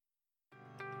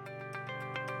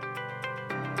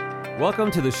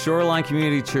Welcome to the Shoreline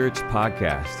Community Church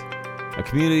podcast, a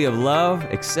community of love,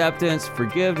 acceptance,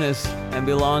 forgiveness, and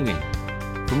belonging.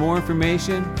 For more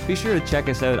information, be sure to check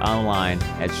us out online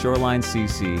at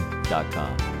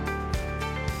shorelinecc.com.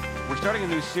 We're starting a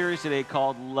new series today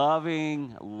called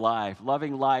Loving Life.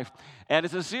 Loving Life. And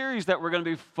it's a series that we're going to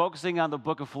be focusing on the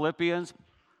book of Philippians.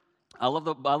 I love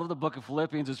the book of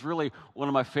Philippians. It's really one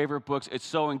of my favorite books. It's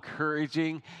so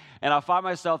encouraging. And I find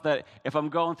myself that if I'm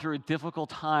going through a difficult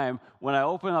time, when I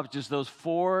open up just those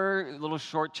 4 little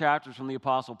short chapters from the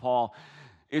Apostle Paul,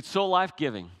 it's so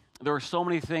life-giving. There are so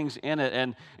many things in it.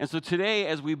 And so today,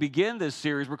 as we begin this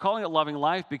series, we're calling it Loving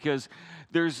Life because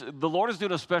the Lord is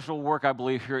doing a special work, I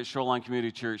believe, here at Shoreline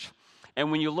Community Church. And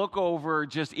when you look over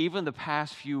just even the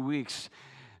past few weeks,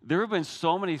 there have been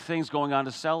so many things going on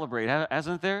to celebrate,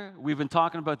 hasn't there? We've been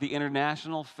talking about the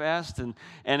International Fest and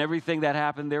everything that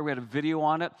happened there. We had a video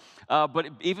on it. But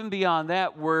even beyond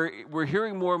that, we're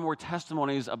hearing more and more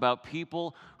testimonies about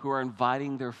people who are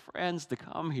inviting their friends to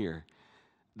come here.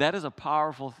 That is a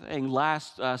powerful thing.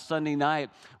 Last Sunday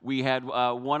night, we had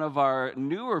one of our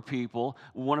newer people,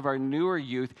 one of our newer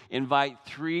youth, invite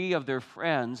 3 of their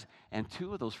friends, and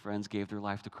 2 of those friends gave their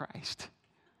life to Christ.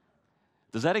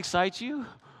 Does that excite you?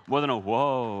 More than a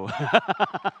whoa.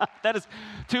 That is,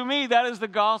 to me, that is the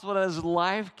gospel. That is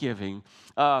life-giving.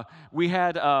 We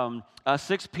had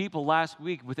 6 people last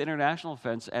week with International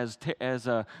Fest as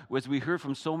we heard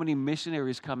from so many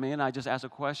missionaries come in. I just asked a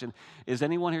question: is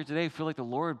anyone here today feel like the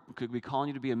Lord could be calling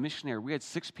you to be a missionary? We had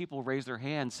 6 people raise their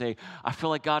hand, say, I feel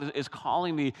like God is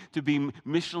calling me to be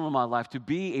missional in my life, to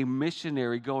be a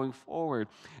missionary going forward.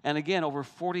 And again, over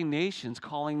 40 nations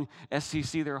calling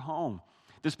SCC their home.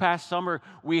 This past summer,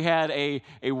 we had a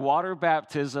water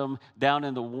baptism down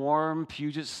in the warm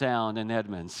Puget Sound in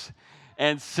Edmonds.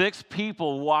 And 6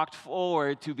 people walked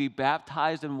forward to be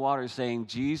baptized in water saying,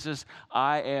 Jesus,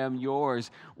 I am yours.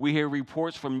 We hear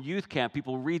reports from youth camp,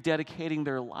 people rededicating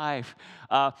their life.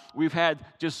 We've had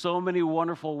just so many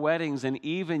wonderful weddings. And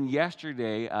even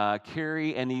yesterday,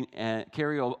 Carrie,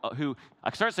 who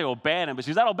I started to say O'Bannon, but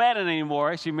she's not O'Bannon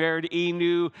anymore. She married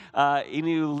Inu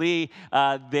Lee.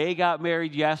 They got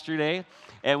married yesterday.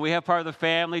 And we have part of the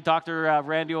family, Dr.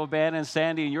 Randy O'Bannon and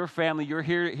Sandy, and your family. You're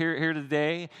here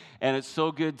today, and it's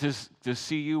so good to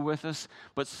see you with us.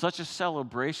 But such a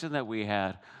celebration that we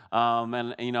had.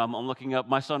 And you know, I'm looking up.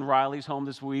 My son Riley's home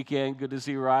this weekend. Good to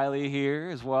see Riley here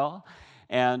as well.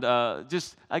 And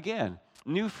just again,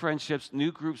 new friendships,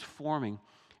 new groups forming,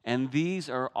 and these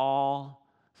are all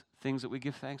things that we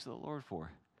give thanks to the Lord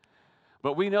for.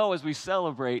 But we know as we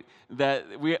celebrate that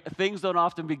things don't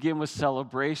often begin with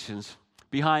celebrations.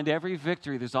 Behind every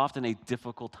victory, there's often a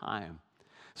difficult time.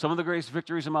 Some of the greatest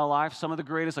victories in my life, some of the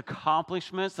greatest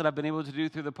accomplishments that I've been able to do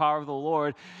through the power of the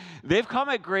Lord, they've come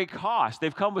at great cost.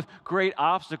 They've come with great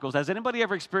obstacles. Has anybody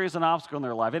ever experienced an obstacle in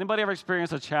their life? Anybody ever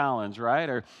experienced a challenge,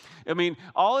 right?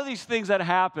 All of these things that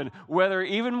happen, whether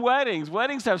even weddings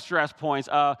have stress points.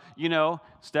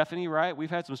 Stephanie, right? We've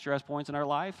had some stress points in our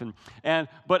life.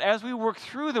 But as we work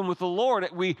through them with the Lord,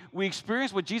 we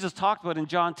experience what Jesus talked about in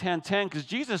John 10:10, because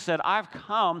Jesus said, I've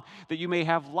come that you may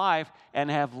have life and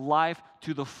have life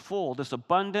to the full, this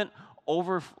abundant,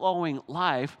 overflowing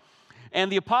life.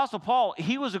 And the Apostle Paul,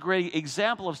 he was a great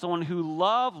example of someone who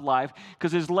loved life,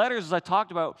 because his letters, as I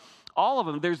talked about, all of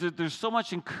them, there's so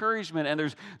much encouragement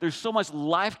and there's so much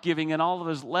life-giving in all of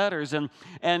his letters. And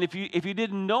if you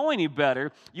didn't know any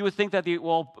better, you would think that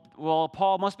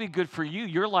Paul must be good for you.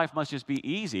 Your life must just be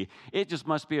easy. It just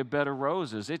must be a bed of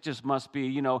roses. It just must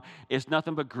be, it's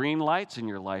nothing but green lights in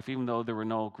your life, even though there were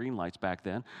no green lights back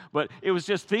then. But it was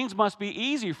just things must be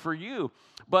easy for you.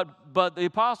 But the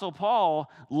Apostle Paul,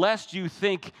 lest you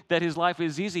think that his life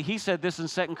is easy, he said this in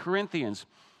 2 Corinthians.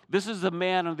 This is the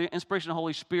man of the inspiration of the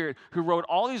Holy Spirit who wrote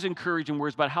all these encouraging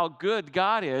words about how good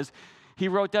God is. He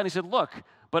wrote down, he said, look,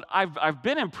 but I've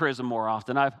been in prison more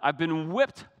often. I've been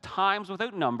whipped times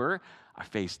without number. I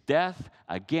faced death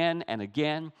again and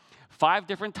again. 5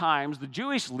 different times, the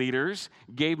Jewish leaders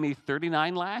gave me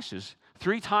 39 lashes.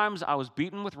 3 times I was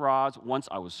beaten with rods. Once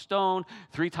I was stoned.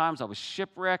 3 times I was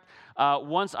shipwrecked.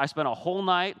 Once I spent a whole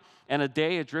night and a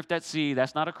day adrift at sea.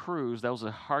 That's not a cruise. That was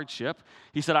a hardship.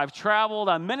 He said, I've traveled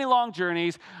on many long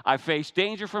journeys. I faced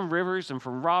danger from rivers and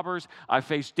from robbers. I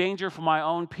faced danger from my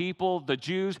own people, the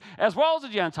Jews, as well as the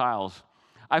Gentiles.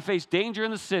 I faced danger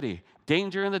in the city,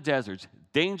 danger in the deserts,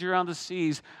 danger on the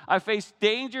seas. I faced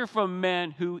danger from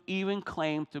men who even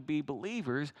claim to be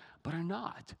believers, but are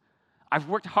not. I've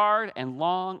worked hard and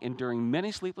long, enduring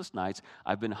many sleepless nights.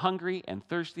 I've been hungry and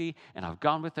thirsty, and I've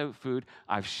gone without food.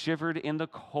 I've shivered in the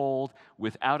cold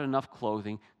without enough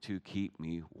clothing to keep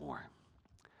me warm.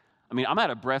 I'm out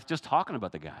of breath just talking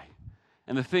about the guy.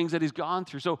 and the things that he's gone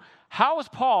through. So how is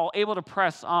Paul able to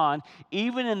press on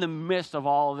even in the midst of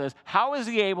all of this? How is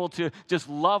he able to just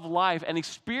love life and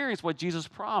experience what Jesus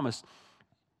promised,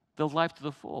 the life to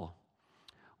the full?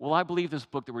 Well, I believe this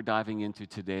book that we're diving into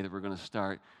today, that we're going to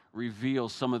start,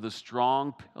 reveals some of the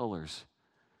strong pillars.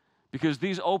 Because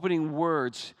these opening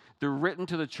words, they're written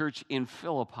to the church in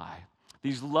Philippi.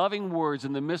 These loving words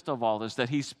in the midst of all this that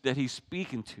he's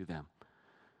speaking to them.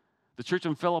 The church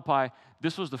in Philippi,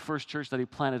 this was the first church that he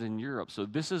planted in Europe. So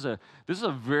this is a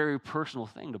very personal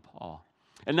thing to Paul.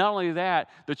 And not only that,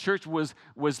 the church was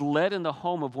led in the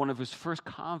home of one of his first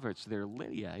converts there,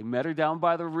 Lydia. He met her down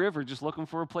by the river just looking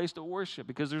for a place to worship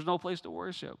because there's no place to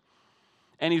worship.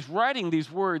 And he's writing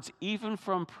these words even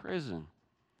from prison.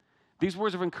 These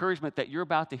words of encouragement that you're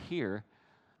about to hear,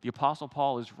 the Apostle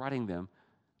Paul is writing them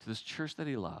to this church that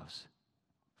he loves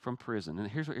from prison. And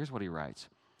here's what he writes.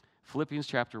 Philippians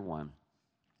chapter 1,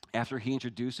 after he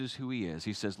introduces who he is,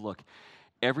 he says, look,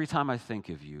 every time I think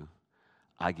of you,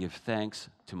 I give thanks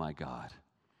to my God.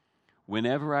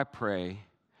 Whenever I pray,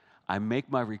 I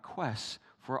make my requests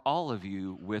for all of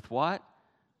you with what?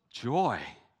 Joy.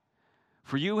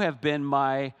 For you have been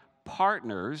my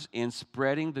partners in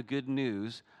spreading the good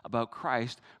news about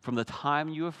Christ from the time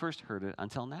you have first heard it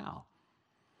until now.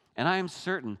 And I am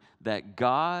certain that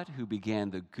God, who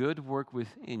began the good work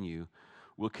within you,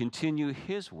 will continue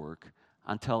his work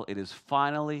until it is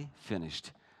finally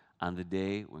finished on the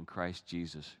day when Christ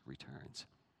Jesus returns.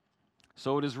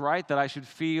 So it is right that I should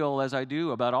feel as I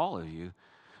do about all of you,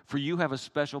 for you have a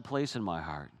special place in my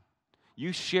heart.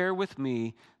 You share with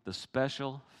me the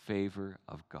special favor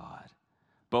of God,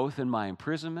 both in my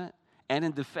imprisonment and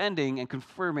in defending and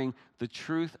confirming the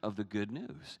truth of the good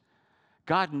news.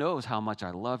 God knows how much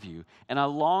I love you, and I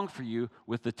long for you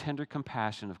with the tender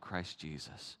compassion of Christ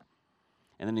Jesus.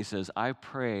 And then he says, I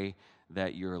pray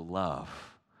that your love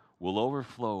will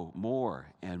overflow more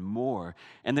and more,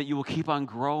 and that you will keep on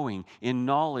growing in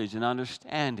knowledge and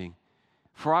understanding.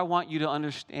 For I want you to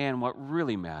understand what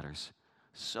really matters,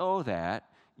 so that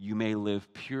you may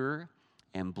live pure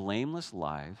and blameless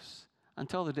lives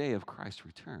until the day of Christ's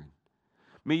return.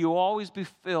 May you always be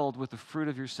filled with the fruit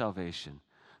of your salvation,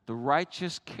 the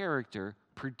righteous character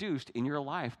produced in your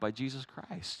life by Jesus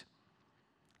Christ.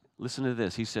 Listen to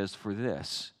this. He says, for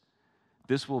this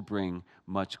will bring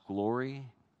much glory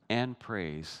and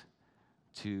praise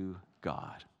to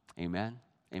God. Amen?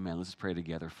 Amen. Let's pray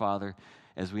together. Father,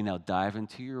 as we now dive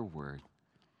into your word,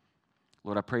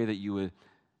 Lord, I pray that you would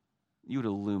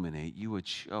illuminate, you would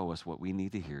show us what we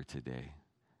need to hear today.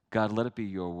 God, let it be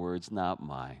your words, not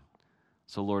mine.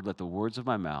 So, Lord, let the words of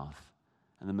my mouth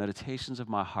and the meditations of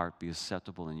my heart be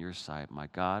acceptable in your sight, my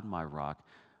God, my rock,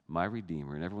 my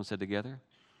Redeemer. And everyone said together,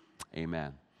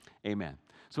 amen. Amen.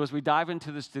 So as we dive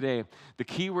into this today, the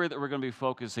key word that we're going to be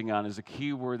focusing on is the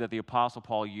key word that the Apostle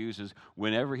Paul uses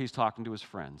whenever he's talking to his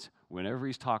friends, whenever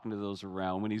he's talking to those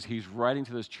around, when he's writing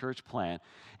to this church plant.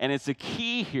 And it's the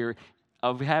key here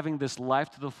of having this life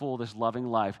to the full, this loving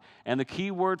life. And the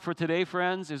key word for today,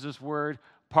 friends, is this word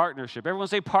partnership. Everyone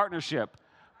say partnership.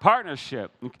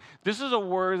 Partnership. This is a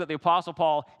word that the Apostle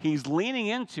Paul, he's leaning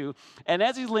into. And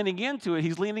as he's leaning into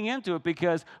it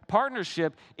because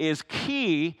partnership is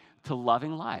key to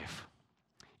loving life.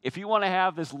 If you want to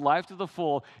have this life to the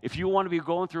full, if you want to be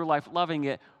going through life loving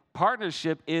it,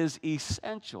 partnership is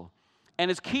essential. And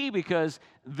it's key because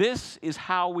this is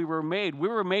how we were made. We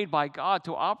were made by God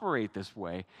to operate this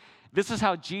way. This is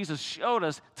how Jesus showed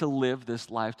us to live this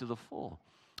life to the full.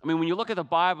 I mean, when you look at the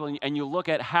Bible and you look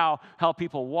at how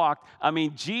people walked, I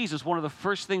mean, Jesus, one of the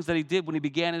first things that he did when he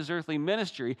began his earthly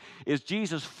ministry is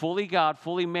Jesus, fully God,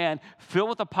 fully man, filled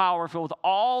with the power, filled with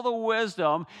all the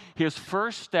wisdom. His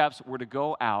first steps were to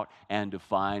go out and to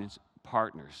find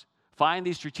partners. Find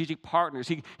these strategic partners.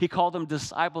 He called them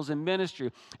disciples in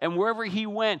ministry. And wherever he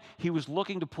went, he was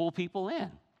looking to pull people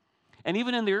in. And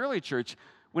even in the early church,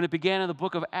 when it began in the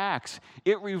book of Acts,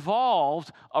 it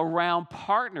revolved around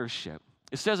partnership.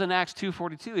 It says in Acts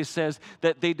 2:42, it says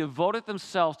that they devoted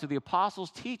themselves to the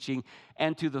apostles' teaching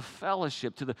and to the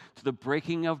fellowship, to the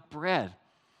breaking of bread.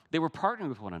 They were partnering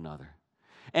with one another.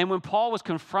 And when Paul was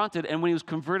confronted and when he was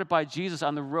converted by Jesus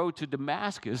on the road to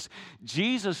Damascus,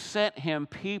 Jesus sent him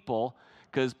people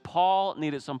because Paul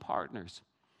needed some partners.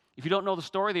 If you don't know the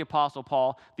story of the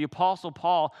Apostle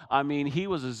Paul, I mean, he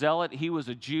was a zealot, he was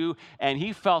a Jew, and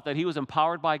he felt that he was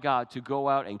empowered by God to go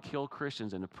out and kill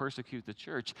Christians and to persecute the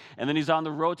church. And then he's on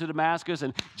the road to Damascus,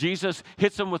 and Jesus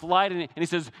hits him with light, and he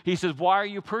says, why are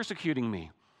you persecuting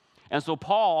me? And so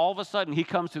Paul, all of a sudden, he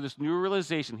comes to this new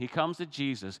realization. He comes to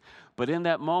Jesus. But in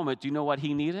that moment, do you know what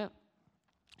he needed?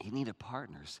 He needed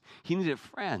partners. He needed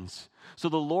friends. So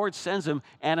the Lord sends him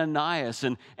Ananias.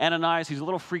 And Ananias, he's a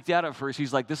little freaked out at first.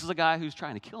 He's like, this is a guy who's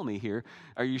trying to kill me here.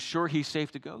 Are you sure he's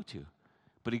safe to go to?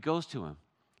 But he goes to him.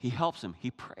 He helps him.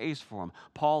 He prays for him.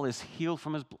 Paul is healed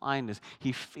from his blindness.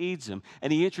 He feeds him.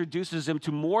 And he introduces him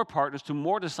to more partners, to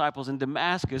more disciples in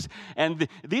Damascus. And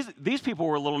these people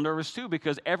were a little nervous too,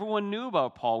 because everyone knew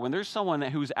about Paul. When there's someone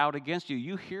who's out against you,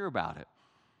 you hear about it.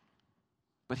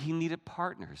 But he needed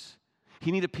partners.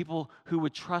 He needed people who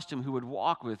would trust him, who would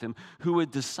walk with him, who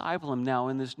would disciple him now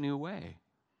in this new way.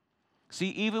 See,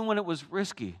 even when it was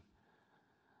risky,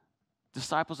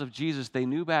 disciples of Jesus, they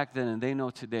knew back then and they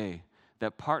know today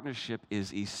that partnership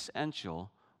is essential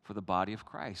for the body of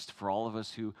Christ, for all of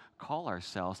us who call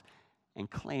ourselves and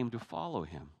claim to follow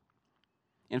him.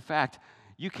 In fact,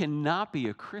 you cannot be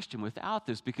a Christian without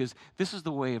this, because this is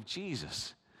the way of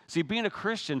Jesus. See, being a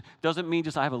Christian doesn't mean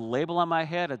just I have a label on my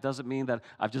head. It doesn't mean that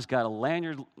I've just got a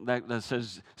lanyard that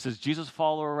says Jesus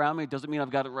follower around me. It doesn't mean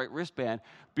I've got the right wristband.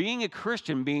 Being a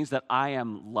Christian means that I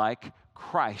am like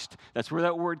Christ. That's where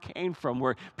that word came from,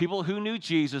 where people who knew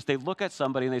Jesus, they look at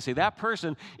somebody and they say, that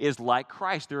person is like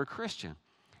Christ. They're a Christian.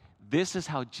 This is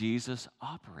how Jesus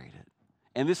operated.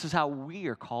 And this is how we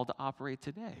are called to operate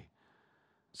today.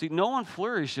 See, no one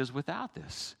flourishes without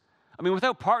this. I mean,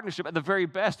 without partnership, at the very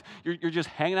best, you're just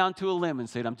hanging out to a limb and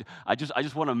saying, I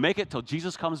just want to make it till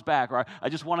Jesus comes back, or I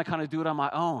just want to kind of do it on my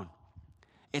own.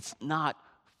 It's not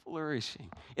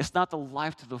flourishing. It's not the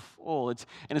life to the full. It's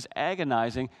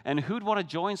agonizing. And who'd want to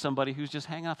join somebody who's just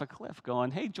hanging off a cliff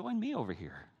going, hey, join me over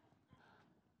here?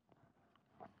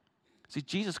 See,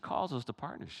 Jesus calls us to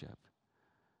partnership.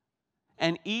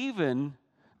 And even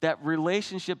that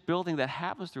relationship building that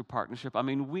happens through partnership, I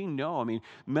mean, we know,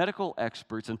 medical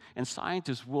experts and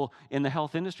scientists will, in the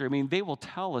health industry, they will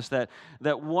tell us that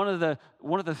one of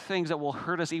the things that will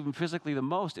hurt us even physically the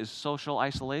most is social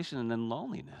isolation and then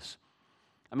loneliness.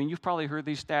 You've probably heard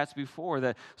these stats before,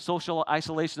 that social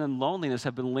isolation and loneliness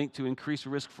have been linked to increased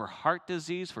risk for heart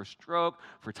disease, for stroke,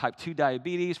 for type 2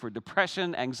 diabetes, for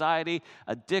depression, anxiety,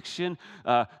 addiction,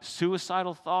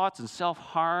 suicidal thoughts and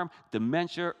self-harm,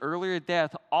 dementia, earlier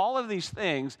death. All of these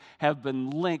things have been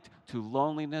linked to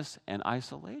loneliness and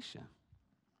isolation.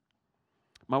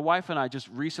 My wife and I just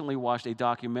recently watched a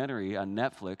documentary on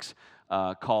Netflix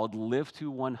called Live to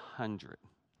 100,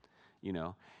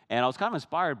 And I was kind of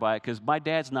inspired by it because my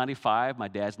dad's 95, my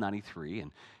dad's 93,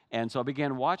 and so I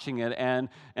began watching it. And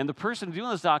the person doing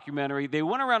this documentary, they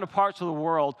went around to parts of the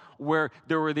world where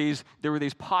there were these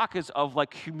pockets of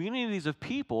like communities of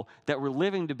people that were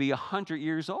living to be 100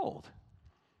 years old.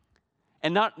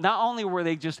 And not only were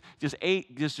they just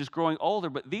growing older,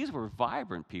 but these were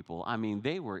vibrant people.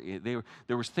 There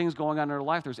was things going on in their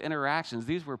life. There was interactions.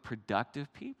 These were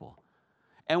productive people.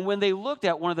 And when they looked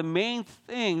at one of the main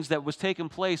things that was taking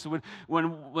place, when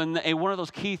one of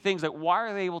those key things, that why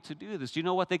are they able to do this? Do you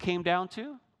know what they came down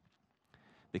to?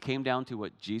 They came down to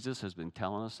what Jesus has been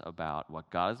telling us about, what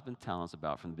God has been telling us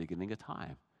about from the beginning of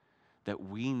time, that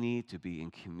we need to be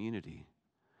in community.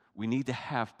 We need to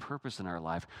have purpose in our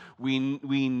life. We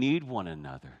need one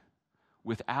another.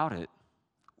 Without it,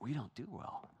 we don't do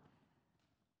well.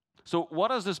 So what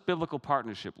does this biblical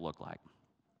partnership look like?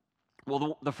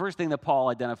 Well, the first thing that Paul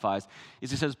identifies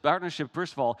is he says partnership,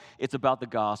 first of all, it's about the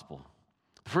gospel.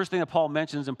 The first thing that Paul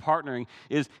mentions in partnering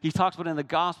is he talks about in the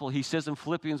gospel. He says in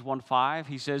Philippians 1:5,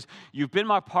 he says, you've been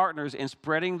my partners in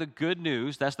spreading the good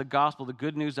news, that's the gospel, the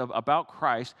good news about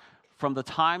Christ, from the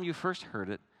time you first heard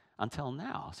it until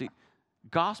now. See,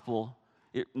 gospel,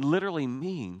 it literally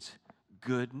means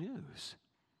good news.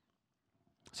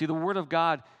 See, the Word of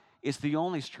God is the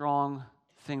only strong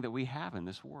thing that we have in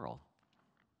this world.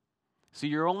 See,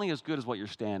 you're only as good as what you're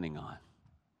standing on.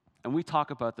 And we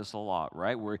talk about this a lot,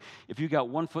 right? Where if you got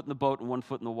 1 foot in the boat and 1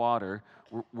 foot in the water,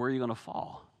 where are you going to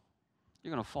fall?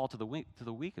 You're going to fall to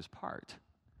the weakest part.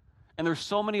 And there's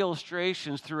so many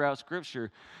illustrations throughout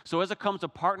Scripture. So as it comes to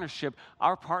partnership,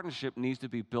 our partnership needs to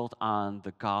be built on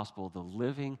the gospel, the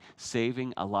living,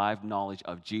 saving, alive knowledge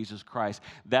of Jesus Christ.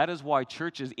 That is why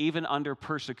churches, even under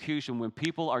persecution, when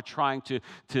people are trying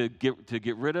to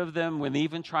get rid of them, when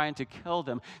even trying to kill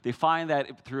them, they find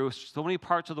that through so many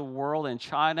parts of the world, in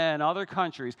China and other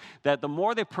countries, that the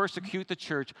more they persecute the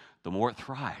church, the more it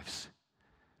thrives.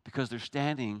 Because they're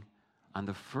standing on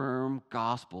the firm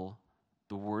gospel,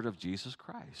 the word of Jesus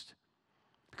Christ.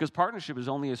 Because partnership is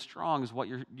only as strong as what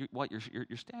you're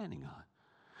standing on.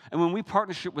 And when we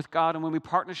partnership with God and when we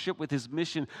partnership with his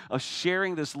mission of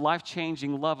sharing this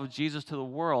life-changing love of Jesus to the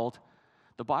world,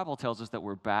 the Bible tells us that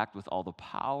we're backed with all the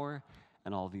power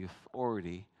and all the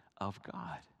authority of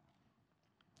God.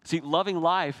 See, loving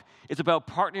life is about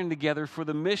partnering together for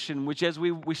the mission, which, as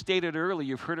we stated earlier,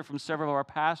 you've heard it from several of our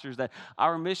pastors, that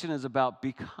our mission is about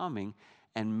becoming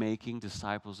and making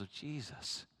disciples of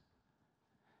Jesus.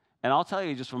 And I'll tell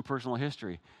you just from personal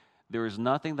history, there is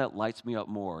nothing that lights me up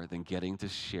more than getting to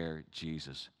share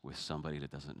Jesus with somebody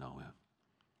that doesn't know him.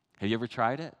 Have you ever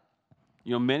tried it?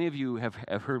 You know, many of you have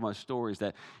heard my stories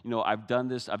that, I've done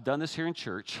this here in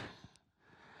church.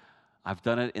 I've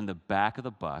done it in the back of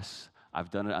the bus. I've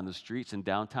done it on the streets in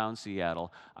downtown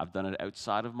Seattle. I've done it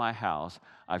outside of my house.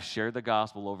 I've shared the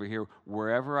gospel over here.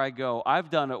 Wherever I go, I've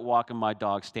done it walking my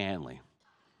dog, Stanley.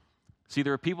 See,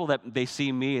 there are people that they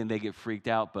see me and they get freaked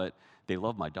out, but they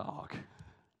love my dog.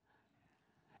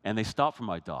 And they stop for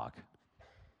my dog.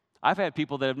 I've had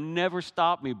people that have never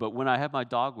stopped me, but when I have my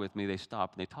dog with me, they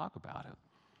stop and they talk about it.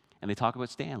 And they talk about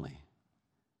Stanley.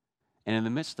 And in the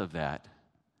midst of that,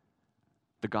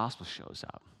 the gospel shows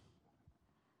up.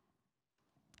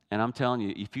 And I'm telling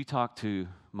you, if you talk to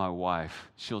my wife,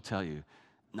 she'll tell you,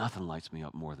 nothing lights me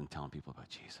up more than telling people about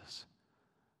Jesus.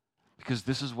 Because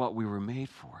this is what we were made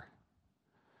for.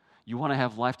 You want to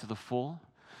have life to the full?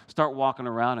 Start walking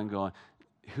around and going,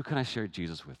 who can I share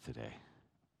Jesus with today?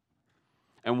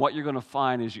 And what you're going to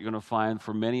find is you're going to find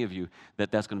for many of you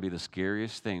that that's going to be the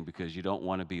scariest thing because you don't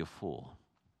want to be a fool.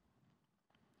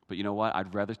 But you know what?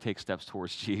 I'd rather take steps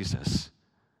towards Jesus,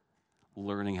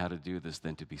 learning how to do this,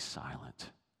 than to be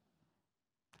silent.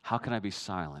 How can I be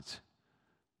silent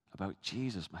about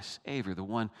Jesus, my Savior, the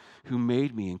one who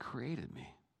made me and created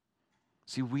me?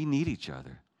 See, we need each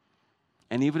other.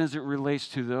 And even as it relates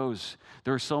to those,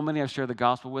 there are so many I've shared the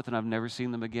gospel with and I've never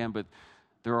seen them again, but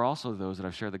there are also those that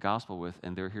I've shared the gospel with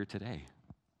and they're here today.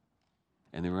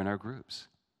 And they were in our groups.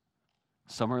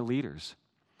 Some are leaders.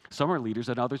 Some are leaders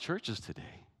at other churches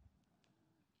today.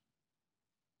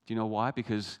 Do you know why?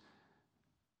 Because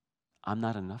I'm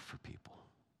not enough for people.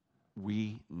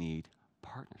 We need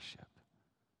partnership.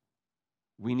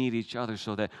 We need each other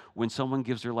so that when someone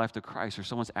gives their life to Christ or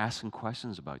someone's asking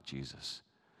questions about Jesus,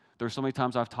 there are so many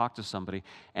times I've talked to somebody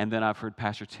and then I've heard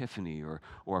Pastor Tiffany or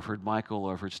I've heard Michael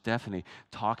or I've heard Stephanie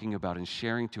talking about and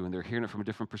sharing to, and they're hearing it from a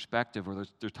different perspective, or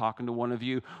they're talking to one of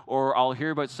you, or I'll hear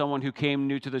about someone who came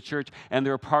new to the church and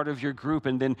they're a part of your group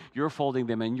and then you're folding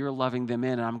them and you're loving them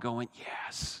in, and I'm going,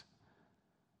 yes.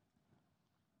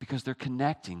 Because they're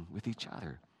connecting with each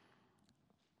other.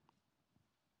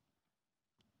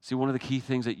 See, one of the key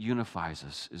things that unifies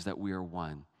us is that we are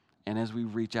one. And as we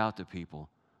reach out to people,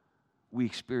 we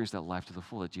experience that life to the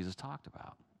full that Jesus talked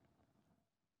about.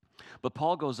 But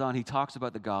Paul goes on, he talks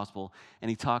about the gospel, and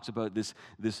he talks about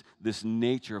this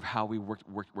nature of how we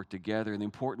work together and the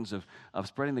importance of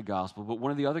spreading the gospel. But one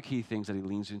of the other key things that he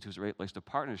leans into as it relates to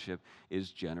partnership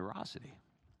is generosity.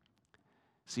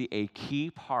 See, a key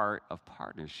part of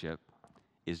partnership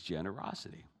is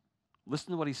generosity.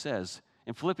 Listen to what he says.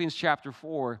 In Philippians chapter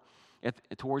 4,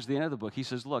 towards the end of the book, he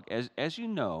says, look, as you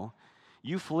know,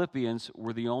 you Philippians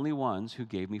were the only ones who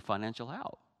gave me financial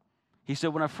help. He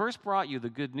said, when I first brought you the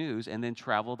good news and then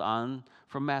traveled on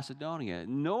from Macedonia,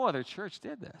 no other church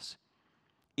did this.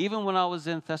 Even when I was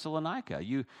in Thessalonica,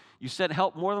 you sent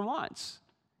help more than once.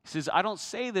 He says, I don't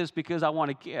say this because I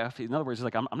want a gift. In other words, he's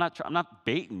like, I'm not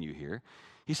baiting you here.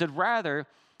 He said, rather,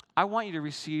 I want you to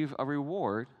receive a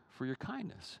reward for your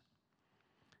kindness.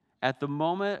 At the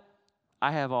moment,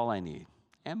 I have all I need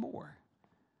and more.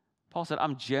 Paul said,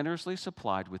 I'm generously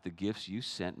supplied with the gifts you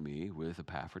sent me with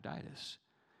Epaphroditus.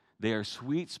 They are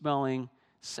sweet-smelling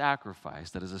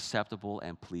sacrifice that is acceptable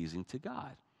and pleasing to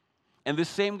God. And the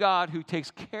same God who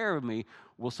takes care of me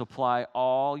will supply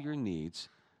all your needs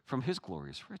from his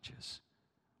glorious riches,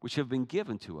 which have been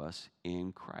given to us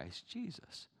in Christ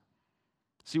Jesus.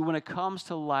 See, when it comes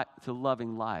to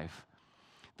loving life,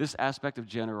 this aspect of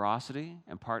generosity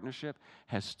and partnership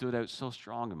has stood out so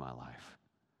strong in my life.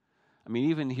 I mean,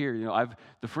 even here,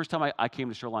 the first time I came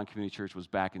to Shoreline Community Church was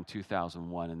back in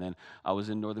 2001, and then I was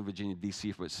in Northern Virginia,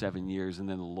 D.C. for about 7 years, and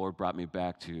then the Lord brought me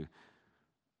back to,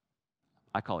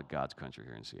 I call it God's country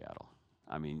here in Seattle.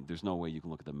 I mean, there's no way you can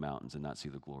look at the mountains and not see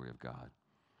the glory of God.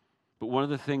 But one of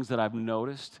the things that I've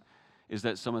noticed is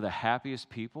that some of the happiest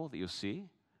people that you'll see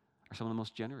are some of the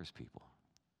most generous people.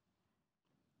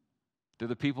 They're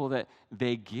the people that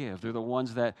they give. They're the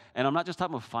ones that, and I'm not just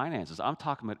talking about finances, I'm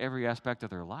talking about every aspect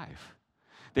of their life.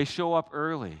 They show up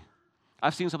early.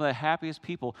 I've seen some of the happiest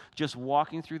people just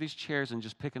walking through these chairs and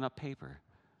just picking up paper.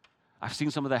 I've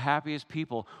seen some of the happiest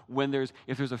people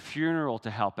if there's a funeral to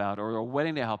help out or a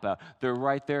wedding to help out, they're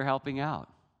right there helping out.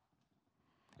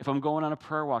 If I'm going on a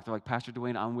prayer walk, they're like, Pastor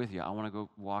Dwayne, I'm with you. I want to go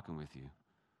walking with you.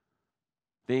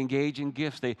 They engage in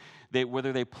gifts.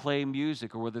 Whether they play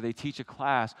music or whether they teach a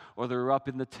class or they're up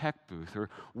in the tech booth or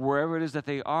wherever it is that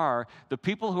they are, the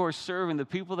people who are serving, the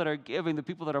people that are giving, the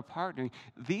people that are partnering,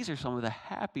 these are some of the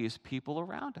happiest people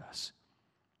around us.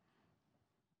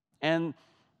 And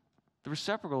the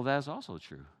reciprocal of that is also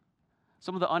true.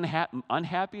 Some of the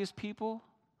unhappiest people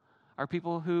are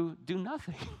people who do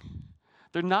nothing.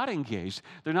 They're not engaged.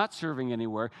 They're not serving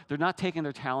anywhere. They're not taking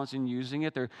their talents and using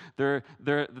it. They're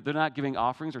not giving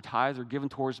offerings or tithes or giving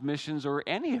towards missions or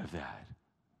any of that.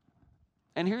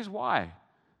 And here's why.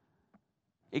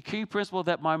 A key principle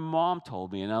that my mom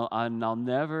told me, and I'll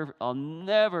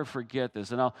never forget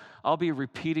this, and I'll be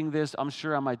repeating this, I'm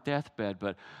sure, on my deathbed,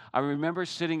 but I remember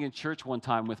sitting in church one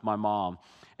time with my mom,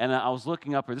 and I was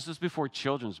looking up her. This was before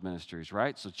children's ministries,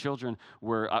 right? So children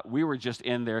we were just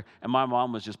in there, and my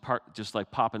mom was just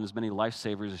like popping as many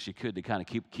lifesavers as she could to kind of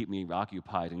keep me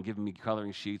occupied and giving me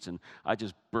coloring sheets, and I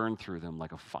just burned through them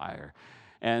like a fire.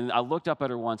 And I looked up at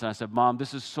her once, and I said, "Mom,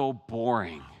 this is so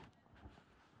boring."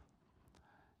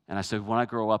 And I said, "When I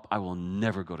grow up, I will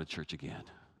never go to church again.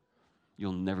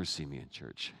 You'll never see me in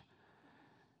church."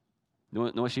 Know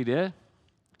what she did?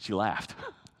 She laughed,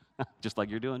 just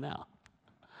like you're doing now.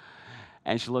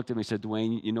 And she looked at me and said,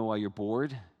 "Dwayne, you know why you're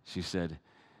bored?" She said,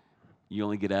 "You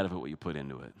only get out of it what you put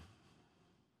into it."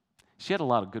 She had a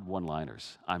lot of good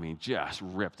one-liners. I mean, just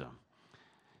ripped them.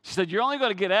 She said, "You're only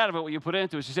going to get out of it what you put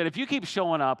into it." She said, "If you keep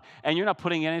showing up and you're not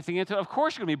putting anything into it, of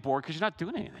course you're going to be bored because you're not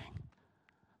doing anything.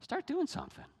 Start doing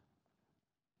something."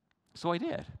 So I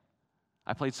did.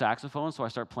 I played saxophone, so I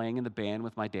started playing in the band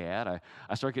with my dad.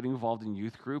 I started getting involved in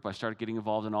youth group. I started getting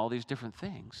involved in all these different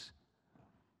things.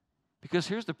 Because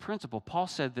here's the principle. Paul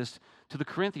said this to the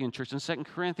Corinthian church in 2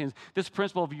 Corinthians. This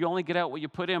principle of you only get out what you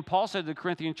put in. Paul said to the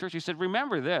Corinthian church, he said,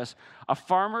 "Remember this, a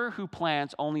farmer who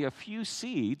plants only a few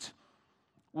seeds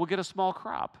will get a small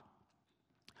crop.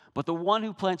 But the one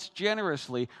who plants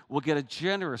generously will get a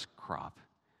generous crop."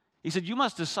 He said, "You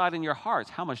must decide in your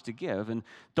hearts how much to give, and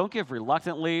don't give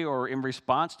reluctantly or in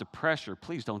response to pressure."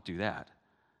 Please don't do that.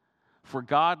 "For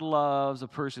God loves a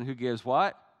person who gives"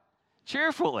 what?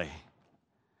 Cheerfully.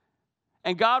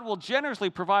 "And God will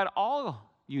generously provide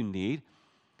all you need.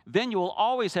 Then you will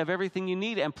always have everything you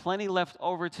need and plenty left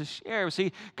over to share."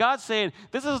 See, God's saying,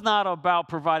 this is not about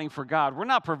providing for God. We're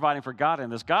not providing for God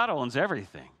in this. God owns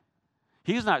everything.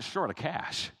 He's not short of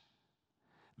cash.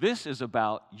 This is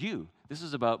about you. This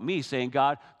is about me saying,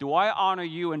 "God, do I honor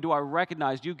you and do I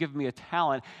recognize you give me a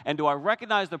talent? And do I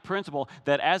recognize the principle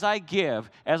that as I give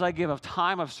of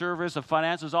time, of service, of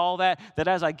finances, all that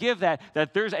as I give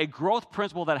that there's a growth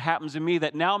principle that happens in me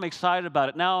that now I'm excited about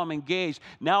it. Now I'm engaged.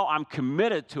 Now I'm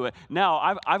committed to it.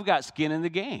 Now I've got skin in the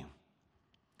game."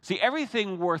 See,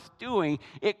 everything worth doing,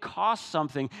 it costs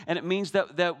something, and it means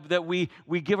that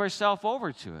we give ourselves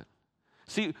over to it.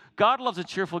 See, God loves a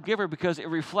cheerful giver because it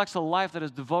reflects a life that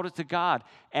is devoted to God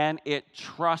and it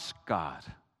trusts God.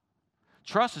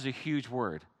 Trust is a huge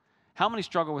word. How many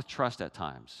struggle with trust at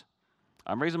times?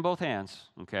 I'm raising both hands,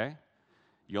 okay?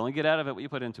 You only get out of it what you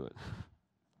put into it.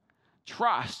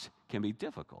 Trust can be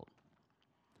difficult.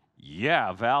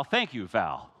 Yeah, Val. Thank you,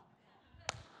 Val.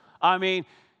 I mean,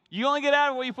 you only get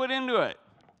out of what you put into it.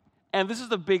 And this is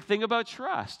the big thing about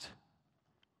trust.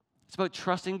 It's about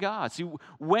trusting God. See,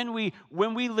 when we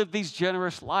live these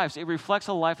generous lives, it reflects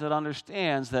a life that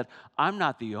understands that I'm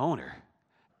not the owner.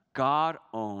 God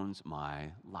owns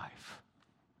my life.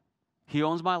 He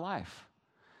owns my life.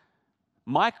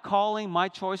 My calling, my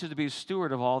choice is to be a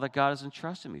steward of all that God has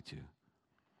entrusted me to.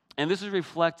 And this is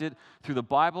reflected through the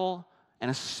Bible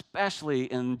and especially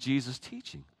in Jesus'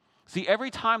 teaching. See, every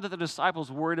time that the disciples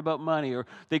worried about money or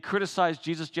they criticized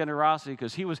Jesus' generosity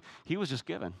because he was just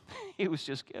giving. He was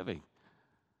just giving.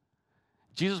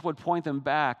 Jesus would point them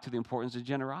back to the importance of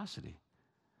generosity.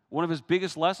 One of his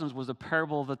biggest lessons was the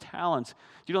parable of the talents.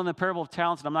 You know, in the parable of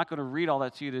talents, and I'm not going to read all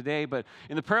that to you today, but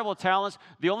in the parable of talents,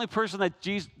 the only person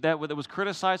that was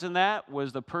criticized in that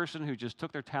was the person who just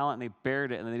took their talent and they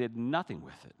buried it and they did nothing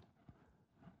with it.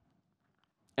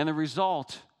 And the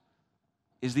result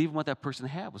is even what that person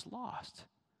had was lost.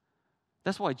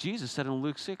 That's why Jesus said in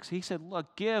Luke 6, he said,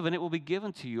 "Look, give and it will be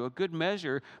given to you. A good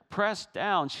measure, pressed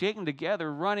down, shaken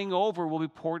together, running over will be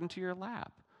poured into your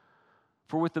lap.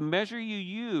 For with the measure you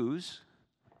use,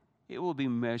 it will be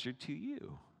measured to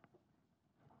you."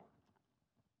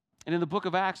 And in the book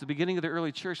of Acts, the beginning of the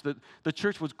early church, the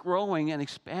church was growing and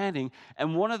expanding.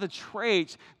 And one of the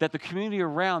traits that the community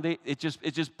around, it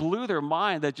just blew their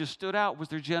mind, that just stood out, was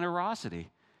their generosity.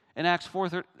 In Acts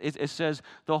 4, it says,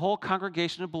 "The whole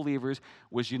congregation of believers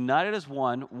was united as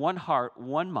one heart,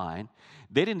 one mind.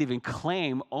 They didn't even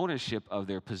claim ownership of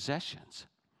their possessions.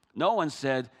 No one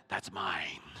said, that's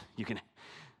mine.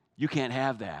 You can't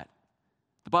have that.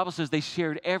 The Bible says they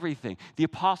shared everything. The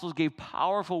apostles gave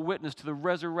powerful witness to the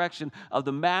resurrection of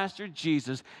the Master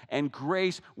Jesus, and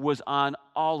grace was on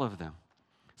all of them.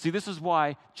 See, this is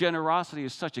why generosity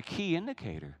is such a key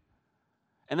indicator.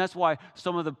 And that's why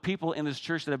some of the people in this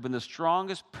church that have been the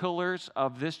strongest pillars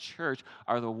of this church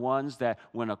are the ones that,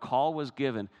 when a call was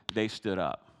given, they stood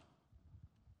up.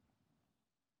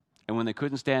 And when they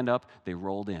couldn't stand up, they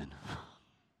rolled in.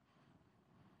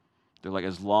 They're like,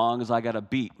 as long as I got a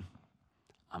beat,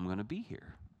 I'm going to be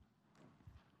here.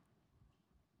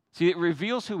 See, it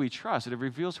reveals who we trust. It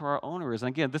reveals who our owner is. And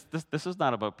again, this is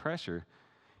not about pressure.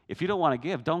 If you don't want to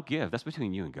give, don't give. That's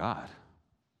between you and God.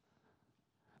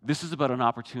 This is about an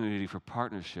opportunity for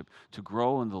partnership, to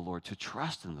grow in the Lord, to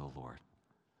trust in the Lord.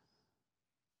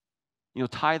 You know,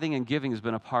 tithing and giving has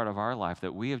been a part of our life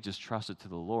that we have just trusted to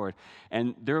the Lord.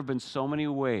 And there have been so many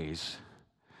ways.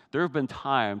 There have been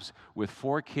times with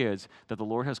 4 kids that the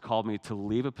Lord has called me to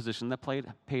leave a position that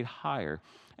paid higher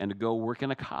and to go work in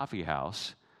a coffee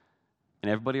house. And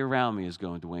everybody around me is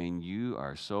going, Dwayne, you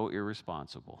are so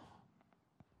irresponsible.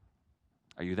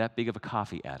 Are you that big of a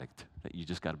coffee addict that you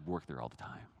just got to work there all the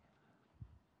time?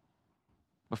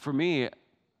 But for me,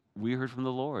 we heard from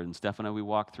the Lord, and Steph and I, we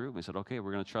walked through, and we said, okay,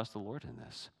 we're going to trust the Lord in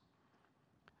this.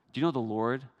 Do you know the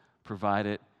Lord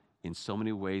provided in so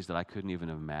many ways that I couldn't even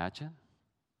imagine?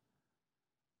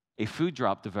 A food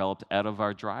drop developed out of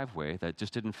our driveway that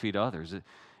just didn't feed others.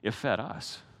 It fed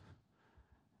us.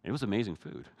 It was amazing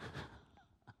food.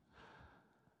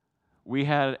 We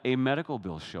had a medical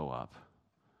bill show up.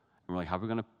 And we're like, how are we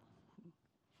going to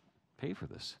pay for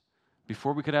this?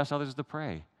 Before we could ask others to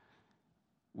pray,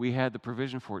 we had the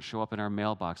provision for it show up in our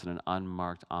mailbox in an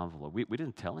unmarked envelope. We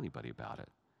didn't tell anybody about it.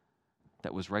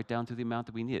 That was right down to the amount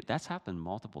that we needed. That's happened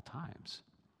multiple times.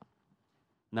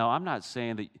 Now, I'm not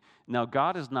saying that, now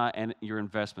God is not your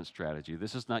investment strategy.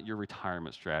 This is not your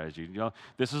retirement strategy. You know,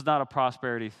 this is not a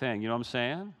prosperity thing. You know what I'm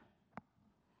saying?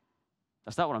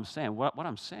 That's not what I'm saying. What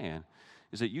I'm saying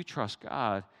is that you trust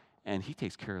God and He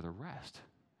takes care of the rest.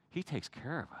 He takes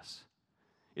care of us.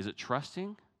 Is it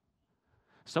trusting?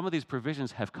 Some of these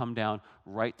provisions have come down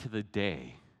right to the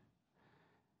day.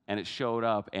 And it showed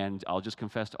up, and I'll just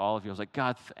confess to all of you, I was like,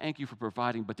 God, thank you for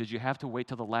providing, but did you have to wait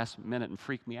till the last minute and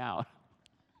freak me out?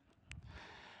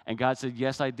 And God said,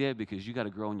 yes, I did, because you got to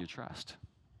grow in your trust.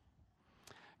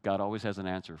 God always has an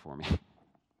answer for me.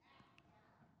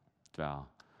 Val,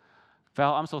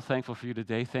 I'm so thankful for you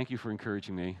today. Thank you for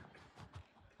encouraging me.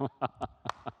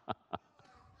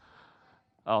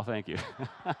 Oh, thank you.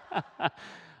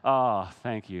 Oh,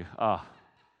 thank you. Oh.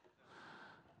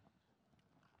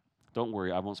 Don't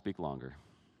worry, I won't speak longer.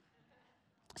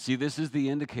 See, this is the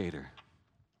indicator.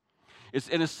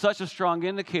 And it's such a strong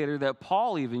indicator that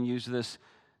Paul even used this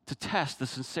to test the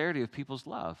sincerity of people's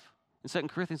love. In 2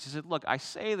 Corinthians, he said, look, I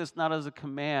say this not as a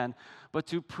command, but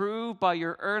to prove by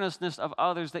your earnestness of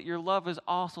others that your love is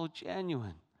also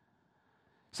genuine.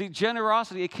 See,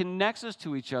 generosity, it connects us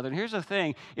to each other. And here's the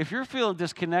thing. If you're feeling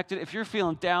disconnected, if you're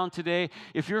feeling down today,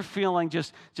 if you're feeling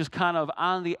just kind of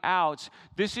on the outs,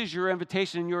 this is your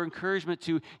invitation and your encouragement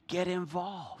to get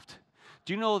involved.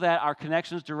 Do you know that our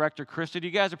Connections Director, Krista, do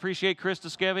you guys appreciate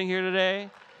Krista Skeving here today?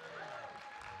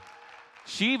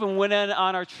 She even went in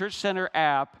on our Church Center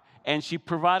app, and she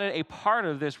provided a part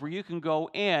of this where you can go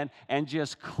in and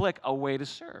just click a way to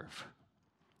serve.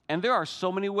 And there are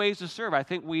so many ways to serve. I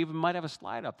think we even might have a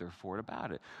slide up there for it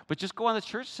about it. But just go on the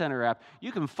Church Center app.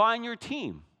 You can find your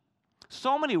team.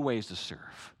 So many ways to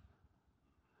serve.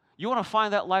 You want to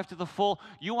find that life to the full.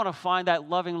 You want to find that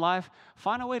loving life.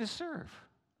 Find a way to serve.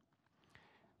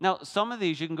 Now, some of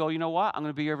these you can go, you know what? I'm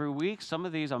going to be here every week. Some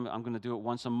of these I'm going to do it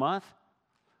once a month.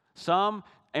 Some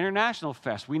International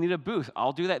Fest, we need a booth.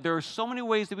 I'll do that. There are so many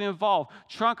ways to be involved.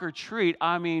 Trunk or treat,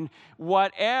 I mean,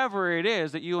 whatever it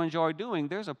is that you enjoy doing,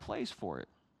 there's a place for it.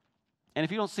 And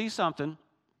if you don't see something,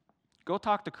 go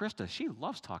talk to Krista. She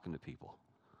loves talking to people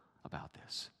about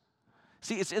this.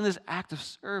 See, it's in this act of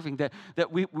serving that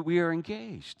we are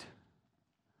engaged.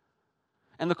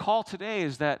 And the call today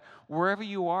is that wherever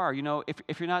you are, you know,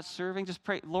 if you're not serving, just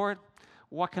pray, Lord,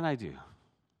 what can I do?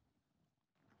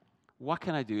 What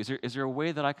can I do? Is there a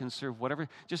way that I can serve? Whatever.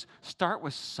 Just start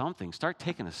with something. Start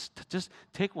taking just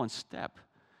take one step.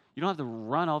 You don't have to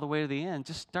run all the way to the end.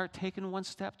 Just start taking one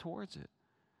step towards it.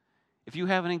 If you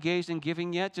haven't engaged in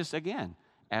giving yet, just again,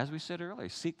 as we said earlier,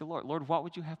 seek the Lord. Lord, what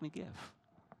would you have me give?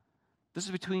 This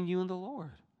is between you and the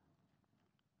Lord.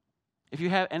 If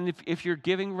you're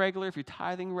giving regularly, if you're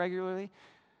tithing regularly,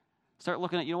 start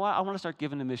looking at, you know what? I want to start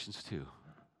giving to missions too.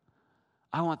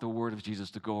 I want the word of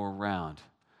Jesus to go around.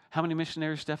 How many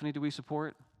missionaries, Stephanie, do we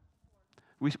support?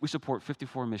 We support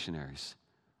 54 missionaries.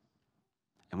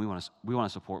 And we want to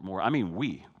support more. I mean,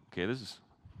 we want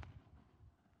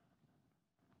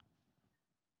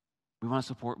to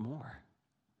support more.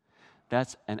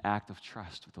 That's an act of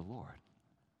trust with the Lord.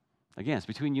 Again, it's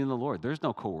between you and the Lord. There's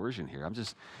no coercion here. I'm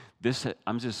just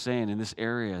saying in this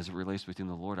area as it relates between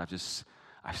the Lord,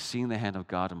 I've seen the hand of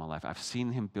God in my life. I've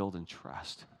seen him build in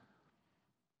trust.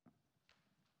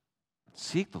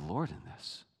 Seek the Lord in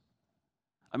this.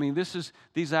 I mean,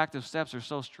 these active steps are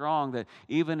so strong that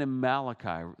even in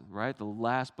Malachi, right, the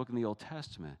last book in the Old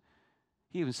Testament,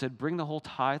 he even said, bring the whole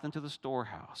tithe into the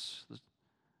storehouse,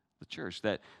 the church,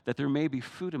 that there may be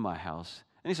food in my house.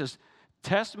 And he says,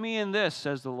 test me in this,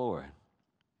 says the Lord.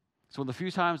 So the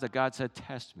few times that God said,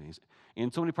 test me,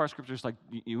 in so many parts of Scripture, it's like,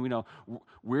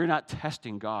 we're not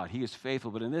testing God. He is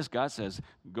faithful. But in this, God says,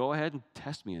 go ahead and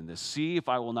test me in this. See if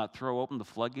I will not throw open the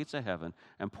floodgates of heaven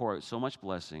and pour out so much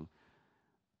blessing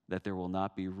that there will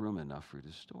not be room enough for you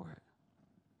to store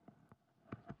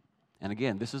it. And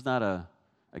again, this is not a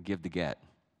give to get.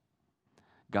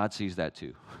 God sees that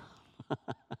too.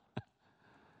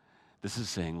 This is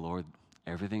saying, Lord,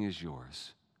 everything is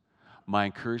yours. My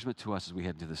encouragement to us as we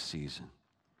head into this season,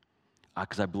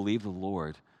 because I believe the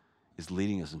Lord is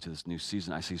leading us into this new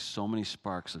season. I see so many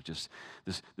sparks of just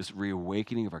this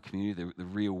reawakening of our community, the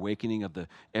reawakening of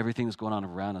everything that's going on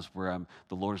around us, where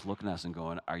the Lord is looking at us and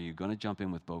going, are you going to jump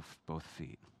in with both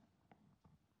feet?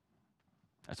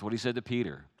 That's what he said to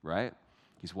Peter, right?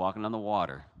 He's walking on the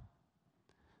water.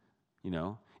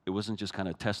 It wasn't just kind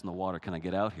of testing the water, can I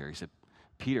get out here? He said,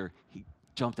 Peter, he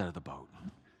jumped out of the boat.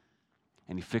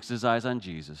 And he fixed his eyes on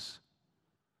Jesus.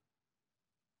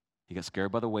 He got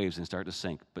scared by the waves and started to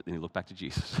sink, but then he looked back to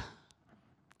Jesus.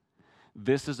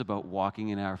 This is about walking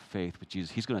in our faith with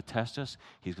Jesus. He's going to test us.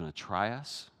 He's going to try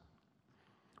us.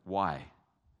 Why?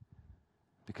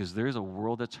 Because there's a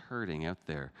world that's hurting out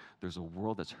there. There's a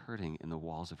world that's hurting in the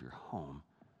walls of your home.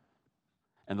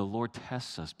 And the Lord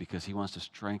tests us because he wants to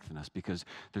strengthen us, because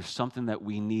there's something that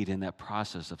we need in that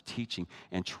process of teaching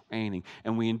and training.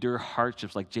 And we endure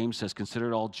hardships, like James says,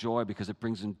 consider it all joy because it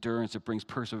brings endurance, it brings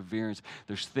perseverance.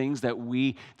 There's things that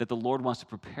the Lord wants to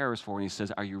prepare us for. And he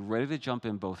says, are you ready to jump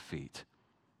in both feet?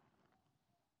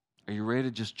 Are you ready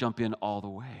to just jump in all the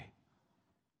way?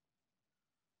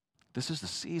 This is the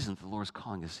season that the Lord is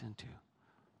calling us into.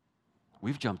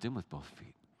 We've jumped in with both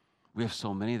feet. We have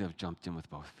so many that have jumped in with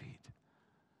both feet.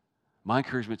 My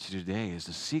encouragement to you today is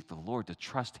to seek the Lord, to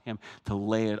trust him, to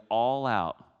lay it all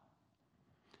out.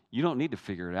 You don't need to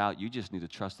figure it out. You just need to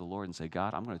trust the Lord and say,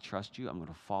 God, I'm going to trust you, I'm going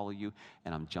to follow you,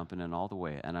 and I'm jumping in all the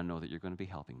way, and I know that you're going to be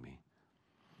helping me.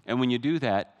 And when you do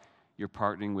that, you're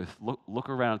partnering with, look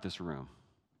around at this room,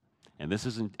 and this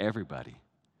isn't everybody.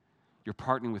 You're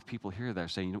partnering with people here that are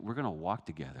saying, we're going to walk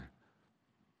together.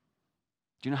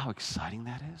 Do you know how exciting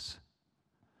that is?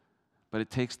 But it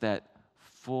takes that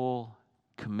full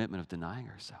commitment of denying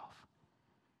ourselves.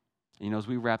 As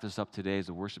we wrap this up today, as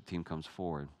the worship team comes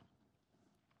forward,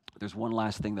 there's one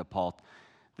last thing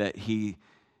that he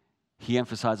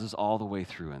emphasizes all the way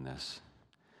through in this,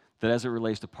 that as it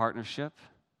relates to partnership,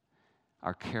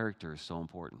 our character is so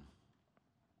important.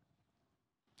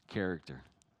 Character.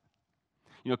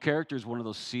 Character is one of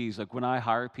those C's. Like when I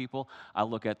hire people, I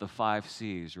look at the 5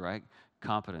 C's, right?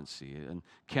 Competency and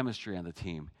chemistry on the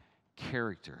team.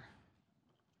 Character.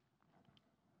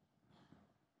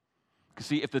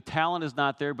 See, if the talent is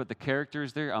not there, but the character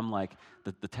is there, I'm like,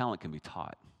 the talent can be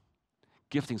taught.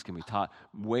 Giftings can be taught.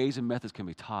 Ways and methods can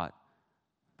be taught.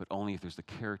 But only if there's the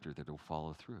character that will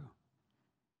follow through.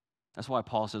 That's why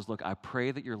Paul says, look, I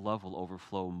pray that your love will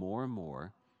overflow more and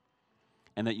more,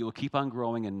 and that you will keep on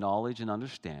growing in knowledge and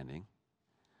understanding.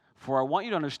 For I want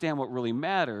you to understand what really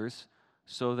matters,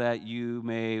 so that you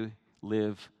may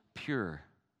live pure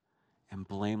and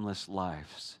blameless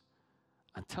lives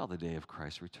until the day of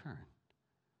Christ's return.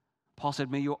 Paul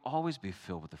said, may you always be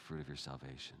filled with the fruit of your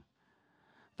salvation,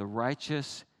 the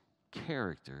righteous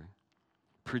character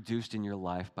produced in your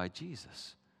life by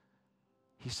Jesus.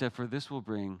 He said, for this will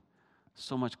bring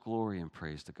so much glory and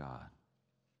praise to God.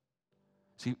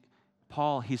 See,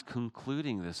 Paul, he's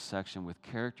concluding this section with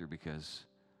character because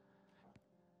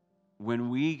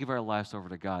when we give our lives over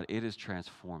to God, it is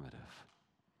transformative.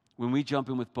 When we jump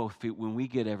in with both feet, when we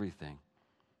get everything,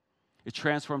 it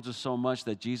transforms us so much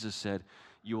that Jesus said,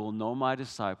 you will know my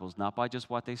disciples not by just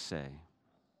what they say.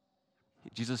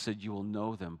 Jesus said, you will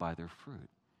know them by their fruit.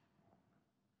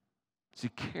 See,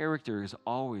 character is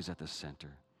always at the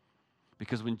center.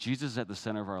 Because when Jesus is at the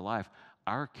center of our life,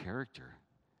 our character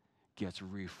gets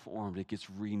reformed. It gets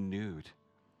renewed.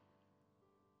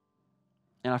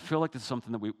 And I feel like this is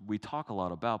something that we talk a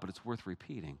lot about, but it's worth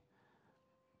repeating.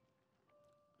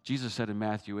 Jesus said in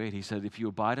Matthew 8, he said, if you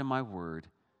abide in my word,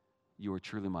 you are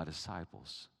truly my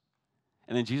disciples.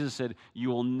 And then Jesus said, you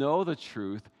will know the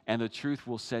truth, and the truth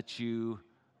will set you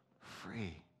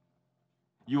free.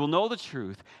 You will know the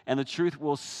truth, and the truth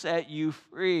will set you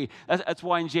free. That's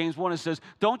why in James 1 it says,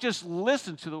 don't just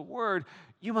listen to the word,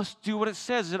 you must do what it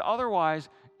says, and otherwise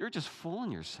you're just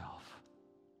fooling yourself.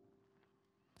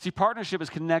 See, partnership is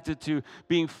connected to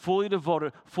being fully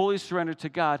devoted, fully surrendered to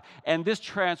God, and this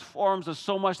transforms us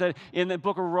so much that in the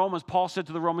book of Romans, Paul said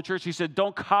to the Roman church, he said,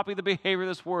 don't copy the behavior of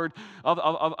this word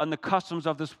and the customs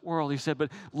of this world. He said,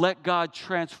 but let God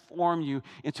transform you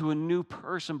into a new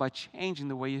person by changing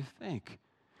the way you think.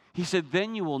 He said,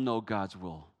 then you will know God's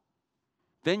will.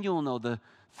 Then you will know the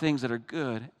things that are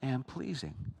good and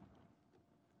pleasing.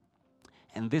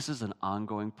 And this is an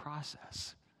ongoing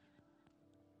process.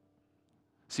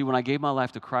 See, when I gave my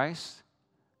life to Christ,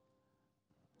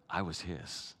 I was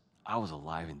his. I was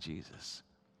alive in Jesus.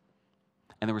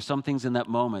 And there were some things in that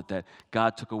moment that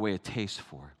God took away a taste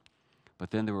for.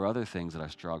 But then there were other things that I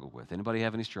struggled with. Anybody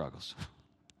have any struggles?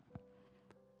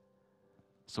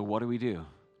 So what do?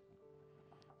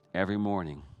 Every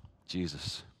morning,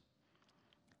 Jesus,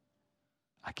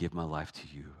 I give my life to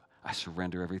you. I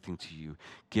surrender everything to you.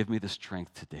 Give me the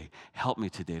strength today. Help me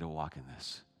today to walk in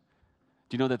this.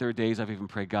 Do you know that there are days I've even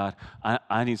prayed, God,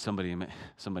 I need somebody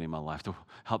in my life to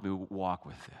help me walk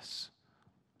with this.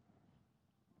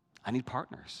 I need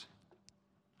partners,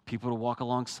 people to walk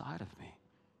alongside of me.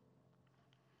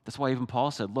 That's why even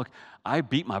Paul said, look, I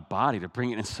beat my body to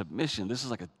bring it in submission. This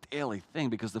is like a daily thing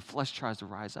because the flesh tries to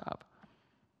rise up.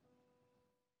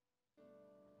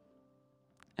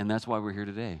 And that's why we're here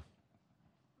today.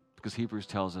 Because Hebrews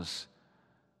tells us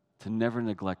to never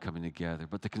neglect coming together,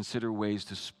 but to consider ways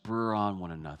to spur on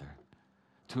one another,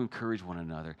 to encourage one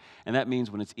another. And that means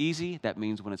when it's easy, that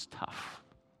means when it's tough.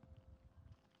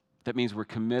 That means we're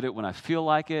committed when I feel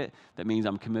like it. That means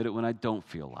I'm committed when I don't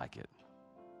feel like it.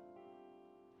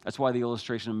 That's why the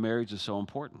illustration of marriage is so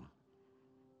important.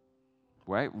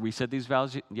 Right? We said these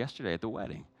vows yesterday at the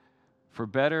wedding. For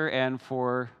better and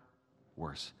for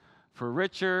worse. For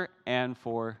richer and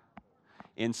for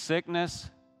in sickness.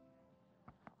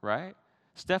 Right?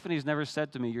 Stephanie's never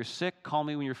said to me, you're sick, call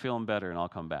me when you're feeling better and I'll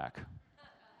come back.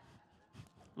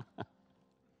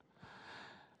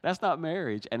 That's not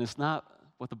marriage, and it's not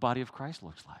what the body of Christ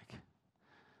looks like.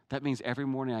 That means every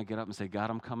morning I get up and say, God,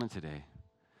 I'm coming today.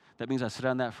 That means I sit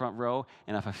on that front row,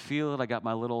 and if I feel it, I got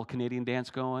my little Canadian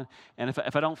dance going. And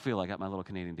if I don't feel it, I got my little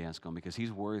Canadian dance going because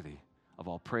he's worthy of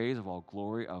all praise, of all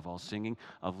glory, of all singing,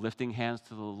 of lifting hands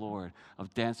to the Lord,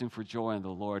 of dancing for joy in the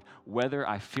Lord, whether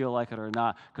I feel like it or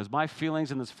not. Because my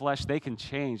feelings in this flesh, they can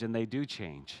change, and they do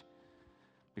change.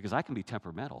 Because I can be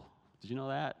temperamental. Did you know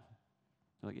that?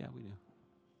 You're like, yeah, we do.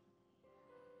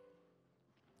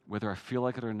 Whether I feel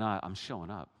like it or not, I'm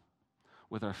showing up.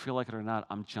 Whether I feel like it or not,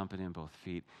 I'm jumping in both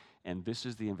feet. And this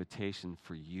is the invitation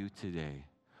for you today.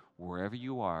 Wherever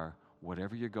you are,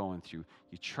 whatever you're going through,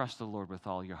 you trust the Lord with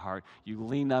all your heart. You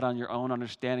lean not on your own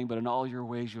understanding, but in all your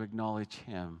ways you acknowledge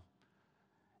him.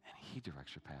 And he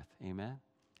directs your path. Amen?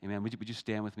 Amen. Would you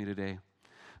stand with me today?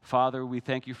 Father, we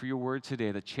thank you for your word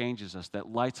today that changes us,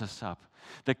 that lights us up,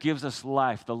 that gives us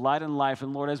life, the light and life.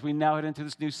 And Lord, as we now head into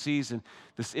this new season,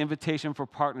 this invitation for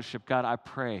partnership, God, I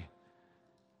pray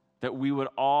that we would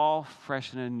all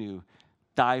fresh and anew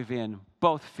dive in,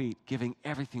 both feet, giving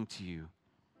everything to you.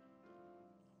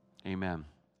 Amen.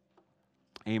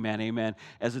 Amen, amen.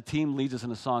 As the team leads us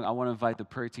in a song, I want to invite the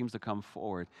prayer teams to come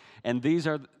forward. And these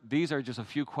are just a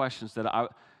few questions that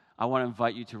I want to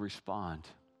invite you to respond.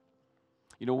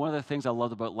 You know, one of the things I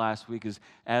loved about last week is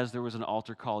as there was an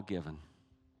altar call given,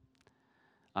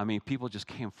 I mean, people just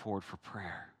came forward for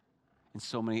prayer in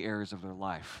so many areas of their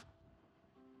life.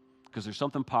 Because there's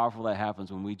something powerful that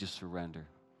happens when we just surrender.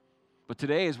 But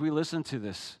today, as we listen to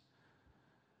this,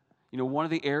 you know, one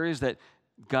of the areas that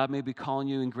God may be calling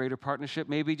you in greater partnership,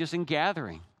 maybe just in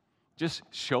gathering, just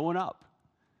showing up,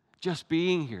 just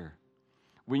being here.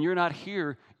 When you're not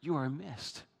here, you are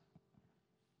missed.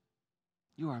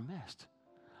 You are missed.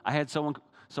 I had someone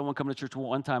come to church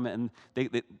one time, and they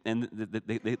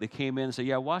came in and said,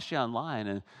 "Yeah, I watched you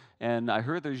online, and I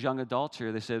heard there's young adults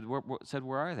here." They said,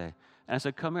 "Where are they?" And I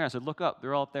said, "Come here." I said, "Look up.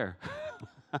 They're all up there."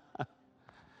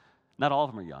 Not all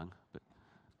of them are young, but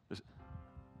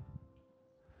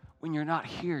when you're not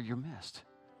here, you're missed.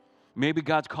 Maybe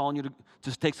God's calling you to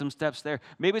just take some steps there.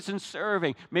 Maybe it's in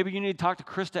serving. Maybe you need to talk to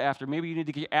Krista after. Maybe you need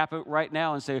to get your app out right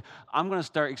now and say, I'm going to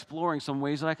start exploring some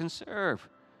ways that I can serve.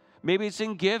 Maybe it's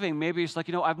in giving. Maybe it's like,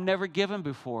 you know, I've never given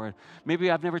before. Maybe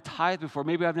I've never tithed before.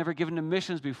 Maybe I've never given to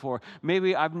missions before.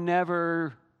 Maybe I've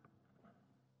never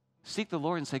Seek the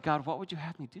Lord and say, God, what would you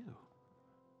have me do?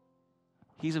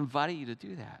 He's invited you to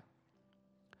do that.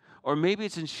 Or maybe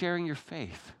it's in sharing your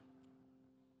faith.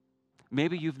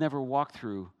 Maybe you've never walked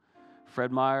through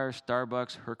Fred Meyer,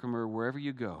 Starbucks, Herkimer, wherever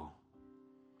you go,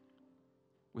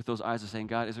 with those eyes of saying,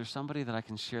 God, is there somebody that I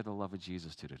can share the love of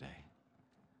Jesus to today?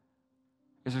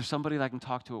 Is there somebody that I can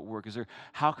talk to at work?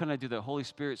 How can I do that? Holy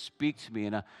Spirit, speak to me,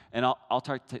 and I'll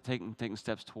start taking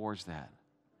steps towards that.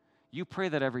 You pray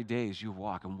that every day as you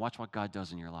walk and watch what God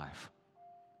does in your life.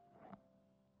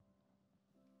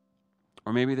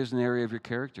 Or maybe there's an area of your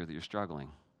character that you're struggling.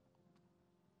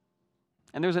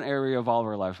 And there's an area of all of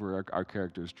our lives where our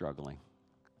character is struggling.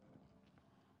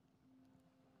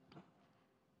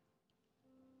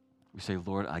 We say,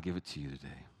 Lord, I give it to you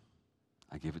today.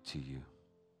 I give it to you.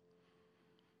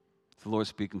 If the Lord's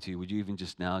speaking to you, would you even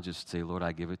just now just say, Lord,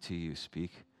 I give it to you.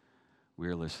 Speak. We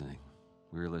are listening.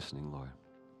 We are listening, Lord.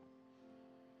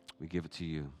 We give it to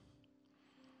you.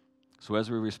 So as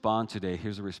we respond today,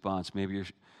 here's a response. Maybe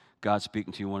God's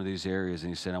speaking to you in one of these areas, and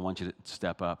he said, I want you to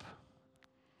step up.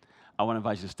 I want to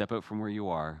invite you to step out from where you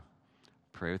are,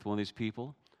 pray with one of these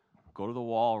people, go to the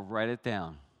wall, write it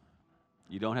down.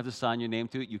 You don't have to sign your name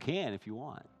to it. You can if you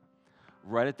want.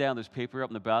 Write it down. There's paper up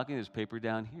in the balcony. There's paper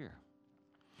down here.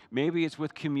 Maybe it's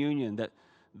with communion, that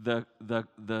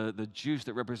the juice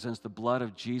that represents the blood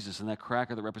of Jesus and that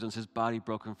cracker that represents his body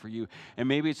broken for you. And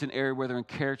maybe it's an area where they're in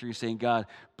character. You're saying, God,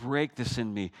 break this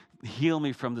in me. Heal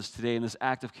me from this today in this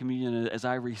act of communion. As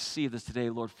I receive this today,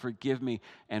 Lord, forgive me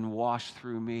and wash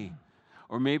through me.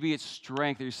 Or maybe it's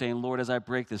strength that you're saying, Lord, as I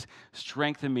break this,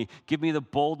 strengthen me. Give me the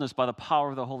boldness by the power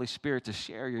of the Holy Spirit to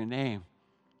share your name.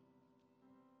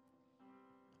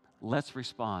 Let's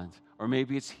respond. Or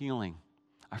maybe it's healing.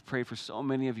 I've prayed for so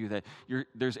many of you that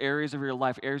there's areas of your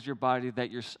life, areas of your body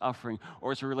that you're suffering,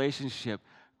 or it's a relationship.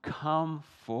 Come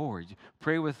forward.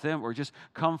 Pray with them, or just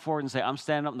come forward and say, I'm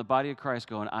standing up in the body of Christ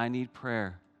going, I need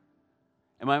prayer.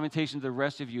 And my invitation to the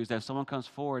rest of you is that if someone comes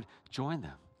forward, join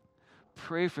them.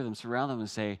 Pray for them, surround them, and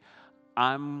say,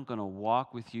 I'm going to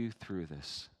walk with you through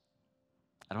this.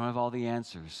 I don't have all the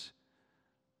answers,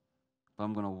 but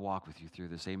I'm going to walk with you through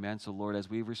this. Amen. So, Lord, as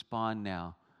we respond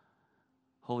now,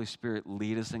 Holy Spirit,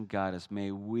 lead us and guide us.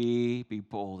 May we be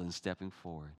bold in stepping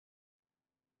forward.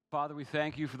 Father, we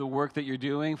thank you for the work that you're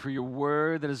doing, for your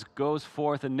word that goes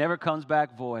forth and never comes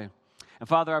back void. And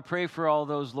Father, I pray for all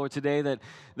those, Lord, today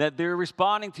that they're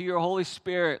responding to your Holy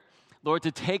Spirit, Lord,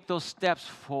 to take those steps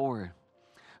forward.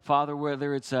 Father,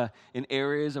 whether it's in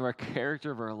areas of our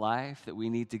character, of our life that we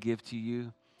need to give to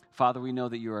you. Father, we know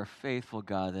that you are a faithful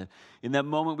God, that in that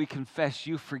moment we confess,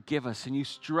 you forgive us and you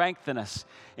strengthen us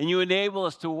and you enable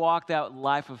us to walk that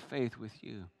life of faith with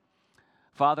you.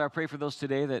 Father, I pray for those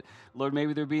today that, Lord,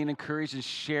 maybe they're being encouraged in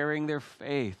sharing their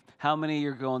faith. How many of you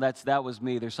are going, that was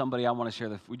me. There's somebody I want to share.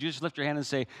 Would you just lift your hand and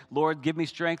say, Lord, give me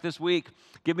strength this week.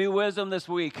 Give me wisdom this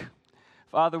week.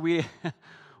 Father,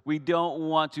 we don't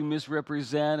want to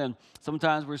misrepresent, and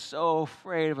sometimes we're so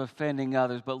afraid of offending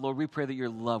others. But Lord, we pray that your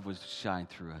love would shine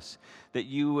through us, that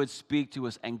you would speak to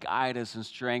us and guide us and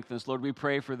strengthen us. Lord, we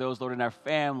pray for those, Lord, in our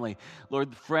family,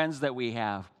 Lord, the friends that we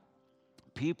have,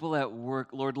 people at work.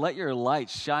 Lord, let your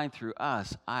light shine through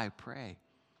us, I pray.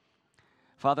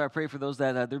 Father, I pray for those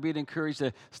that they're being encouraged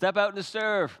to step out and to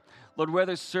serve. Lord,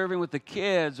 whether it's serving with the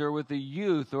kids or with the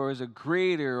youth or as a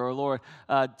greeter or, Lord,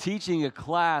 teaching a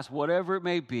class, whatever it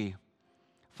may be,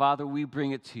 Father, we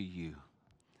bring it to you.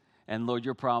 And, Lord,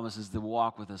 your promise is to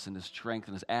walk with us and to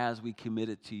strengthen us as we commit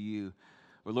it to you.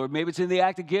 Or, Lord, maybe it's in the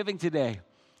act of giving today.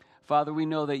 Father, we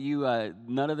know that you,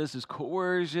 none of this is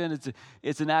coercion.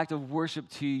 It's an act of worship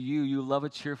to you. You love a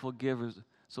cheerful giver.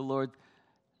 So, Lord,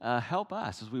 help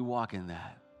us as we walk in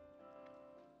that.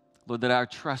 Lord, that our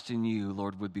trust in you,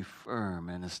 Lord, would be firm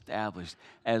and established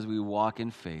as we walk in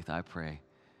faith, I pray.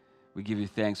 We give you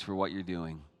thanks for what you're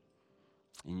doing.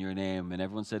 In your name. And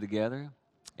everyone said together,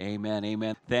 amen,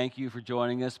 amen. Thank you for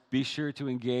joining us. Be sure to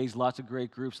engage. Lots of great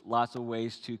groups, lots of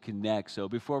ways to connect. So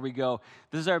before we go,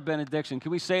 this is our benediction.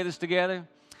 Can we say this together?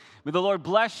 May the Lord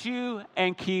bless you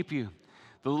and keep you.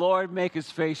 The Lord make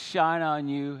his face shine on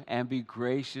you and be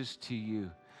gracious to you.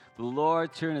 The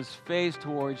Lord turn his face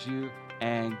towards you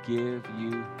and give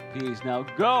you peace. Now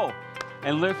go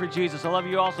and live for Jesus. I love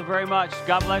you all so very much.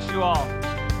 God bless you all.